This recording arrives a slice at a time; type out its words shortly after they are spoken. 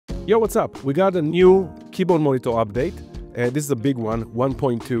Yo, what's up? We got a new keyboard monitor update. This is a big one,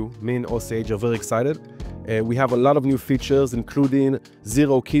 1.2. Me and Osage are very excited. We have a lot of new features, including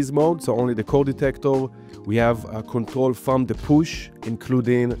zero keys mode, so only the chord detector. We have a control from the push,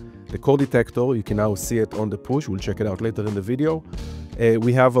 including the chord detector. You can now see it on the push. We'll check it out later in the video.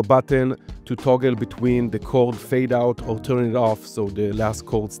 We have a button to toggle between the chord fade out or turn it off so the last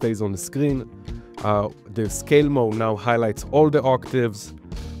chord stays on the screen. The scale mode now highlights all the octaves,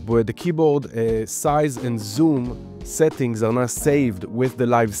 where the keyboard size and zoom settings are now saved with the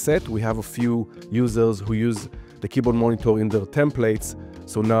live set. We have a few users who use the keyboard monitor in their templates,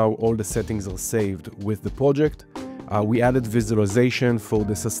 so now all the settings are saved with the project. We added visualization for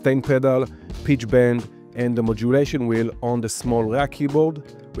the sustain pedal, pitch bend, and the modulation wheel on the small rack keyboard.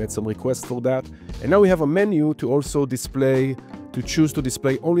 We had some requests for that. And now we have a menu to also choose to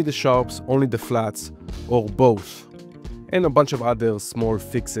display only the sharps, only the flats, or both. And a bunch of other small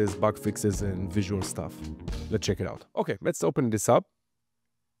fixes, bug fixes, and visual stuff. Let's check it out. Okay, let's open this up.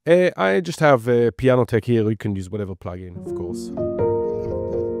 I just have a Piano Tech here. You can use whatever plugin, of course.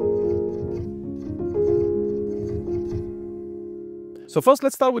 So first,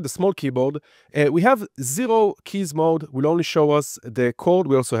 let's start with the small keyboard. We have zero keys mode. Will only show us the chord.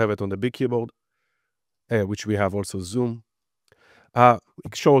 We also have it on the big keyboard, which we have also zoom. It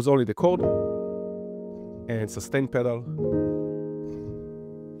shows only the chord and sustain pedal.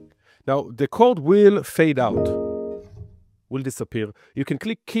 Now the chord will fade out, will disappear. You can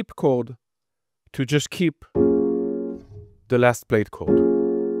click keep chord to just keep the last played chord.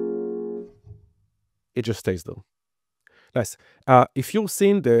 It just stays there. Nice. If you've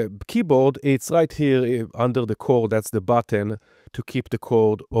seen the keyboard, it's right here under the chord. That's the button to keep the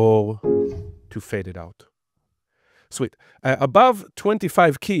chord or to fade it out. Sweet. Above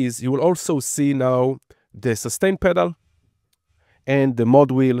 25 keys, you will also see now the sustain pedal and the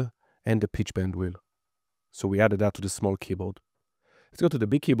mod wheel and the pitch bend wheel. So we added that to the small keyboard. Let's go to the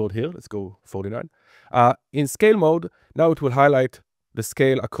big keyboard here. Let's go 49. In scale mode, now it will highlight the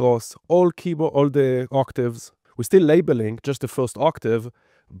scale across all the octaves. We're still labeling just the first octave,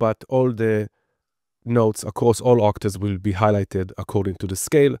 but all the notes across all octaves will be highlighted according to the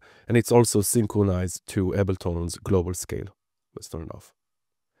scale, and it's also synchronized to Ableton's global scale. Let's turn it off.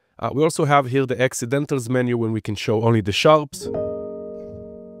 We also have here the accidentals menu when we can show only the sharps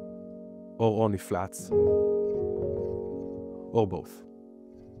or only flats or both.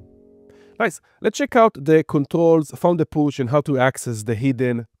 Nice. Let's check out the controls from the push and how to access the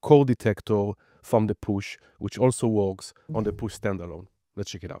hidden chord detector from the push, which also works on the push standalone.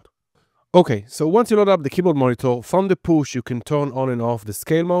 Let's check it out. Okay, so once you load up the keyboard monitor, from the push you can turn on and off the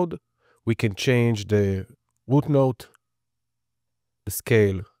scale mode. We can change the root note, the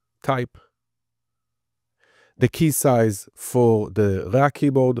scale type, the key size for the rack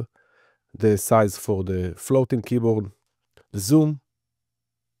keyboard, the size for the floating keyboard, the zoom,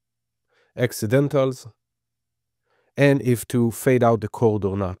 accidentals, and if to fade out the chord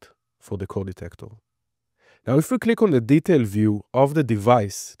or not for the chord detector. Now, if we click on the detail view of the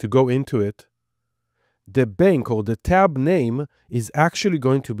device to go into it, the bank or the tab name is actually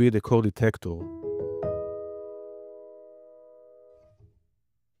going to be the chord detector.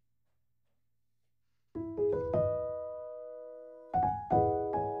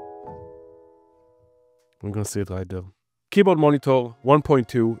 I'm going to see it right there. Keyboard monitor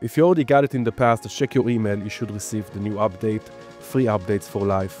 1.2. If you already got it in the past, check your email. You should receive the new update, free updates for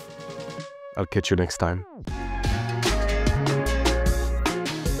life. I'll catch you next time.